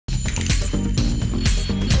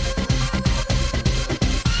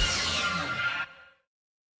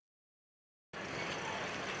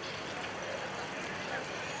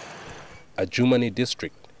Adjumani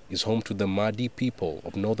District is home to the Madi people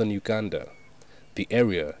of Northern Uganda. The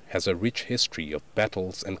area has a rich history of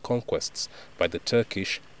battles and conquests by the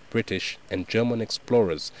Turkish, British and German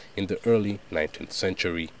explorers in the early 19th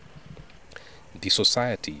century. The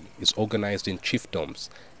society is organized in chiefdoms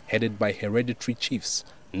headed by hereditary chiefs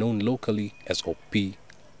known locally as OP.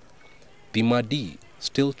 The Madi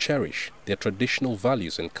still cherish their traditional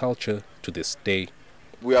values and culture to this day.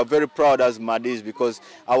 We are very proud as Madis because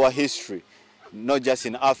our history, not just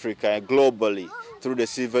in Africa, globally, through the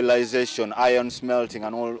civilization, iron smelting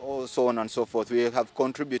and all so on and so forth, we have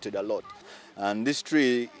contributed a lot. And this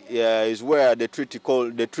tree is where the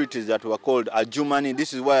treaties that were called Adjumani.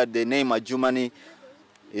 This is where the name Adjumani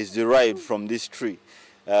is derived from this tree.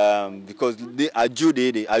 Because the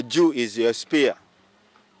Aju is your spear.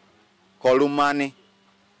 Kolumani,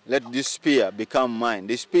 let this spear become mine.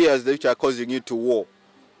 The spears which are causing you to war,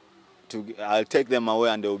 I'll take them away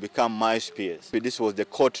and they will become my spears. This was the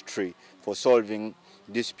court tree for solving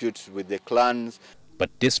disputes with the clans. But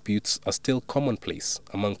disputes are still commonplace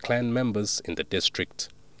among clan members in the district.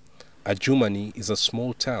 Adjumani is a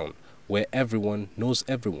small town where everyone knows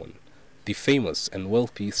everyone. The famous and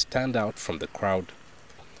wealthy stand out from the crowd.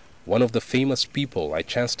 One of the famous people I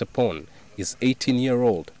chanced upon is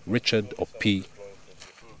 18-year-old Richard O.P.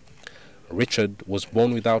 Richard was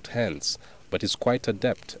born without hands, but is quite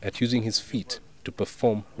adept at using his feet to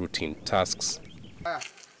perform routine tasks.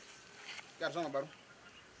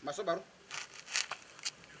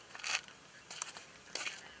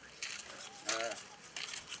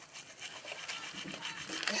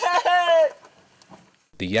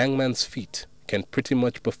 The young man's feet can pretty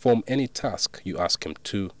much perform any task you ask him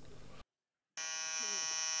to.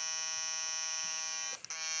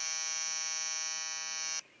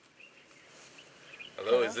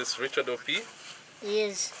 Hello, is this Richard O.P.?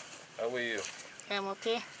 Yes. How are you? I'm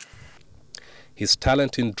okay. His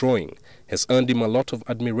talent in drawing has earned him a lot of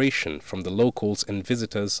admiration from the locals and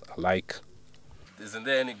visitors alike. Isn't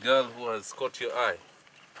there any girl who has caught your eye?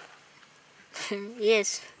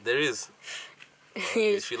 Yes. There is?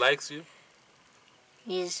 Okay. She likes you?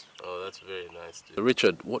 Yes. Oh, that's very nice.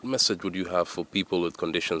 Richard, what message would you have for people with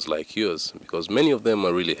conditions like yours? Because many of them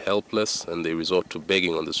are really helpless and they resort to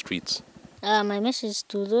begging on the streets. My message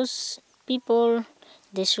to those people,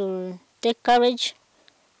 they should take courage.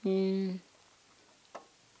 In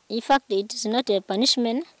fact, it is not a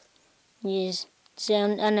punishment. Yes, it's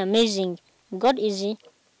an amazing. God is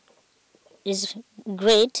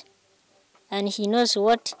great, and He knows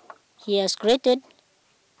what He has created.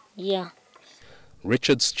 Yeah.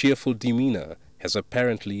 Richard's cheerful demeanor has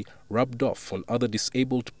apparently rubbed off on other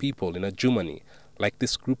disabled people in Adjumani, like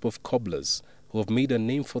this group of cobblers who have made a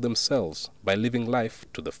name for themselves by living life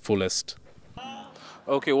to the fullest.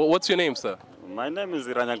 Okay, well, what's your name, sir? My name is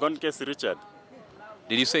Gonkes Richard.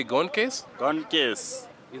 Did you say Gonkes? Gonkes.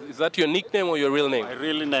 Is that your nickname or your real name? My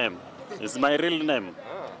real name. It's my real name.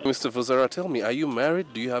 Mr. Fuzara, tell me, are you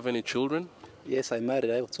married? Do you have any children? Yes, I'm married.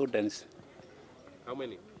 I have children. How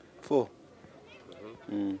many? 4.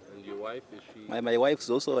 And your wife, is she? My wife is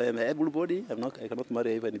also an able body. I cannot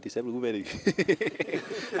marry even a disabled woman.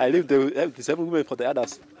 I leave the disabled women for the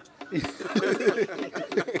others.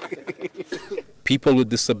 People with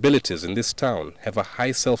disabilities in this town have a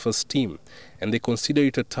high self-esteem and they consider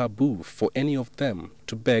it a taboo for any of them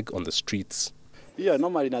to beg on the streets. Here,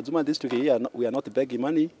 normally in Adjumani District, we are not begging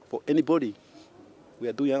money for anybody. We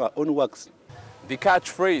are doing our own works. The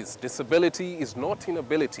catchphrase, disability is not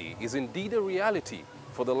inability, is indeed a reality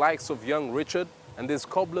for the likes of young Richard and these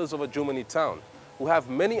cobblers of Adjumani town, who have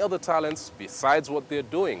many other talents besides what they're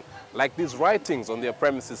doing, like these writings on their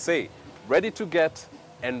premises say, ready to get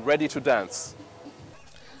and ready to dance.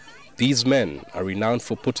 These men are renowned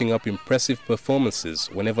for putting up impressive performances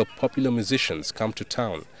whenever popular musicians come to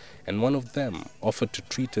town, and one of them offered to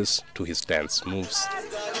treat us to his dance moves.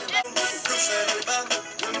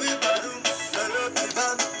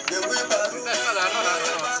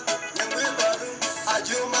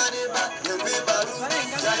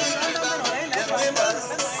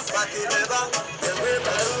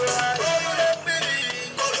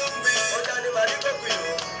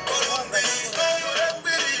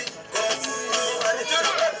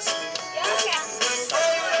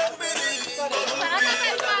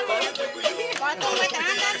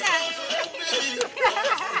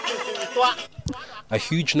 A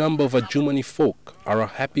huge number of Adjumani folk are a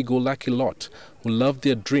happy-go-lucky lot who love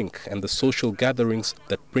their drink and the social gatherings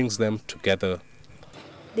that brings them together.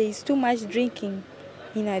 There is too much drinking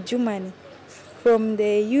in Adjumani. From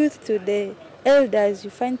the youth to the elders, you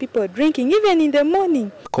find people drinking even in the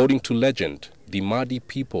morning. According to legend, the Madi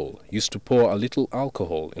people used to pour a little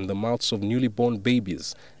alcohol in the mouths of newly born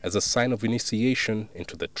babies as a sign of initiation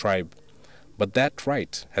into the tribe. But that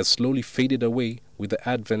rite has slowly faded away with the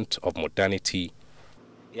advent of modernity.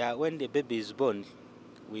 Yeah, when the baby is born,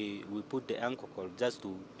 we put the alcohol just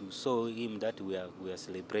to show him that we are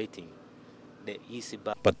celebrating the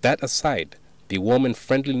Isiba. But that aside, the warm and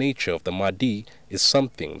friendly nature of the Madi is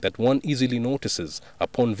something that one easily notices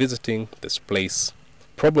upon visiting this place.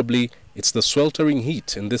 Probably it's the sweltering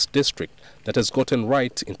heat in this district that has gotten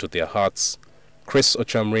right into their hearts. Chris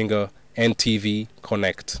Ochamringa, NTV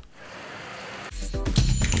Connect.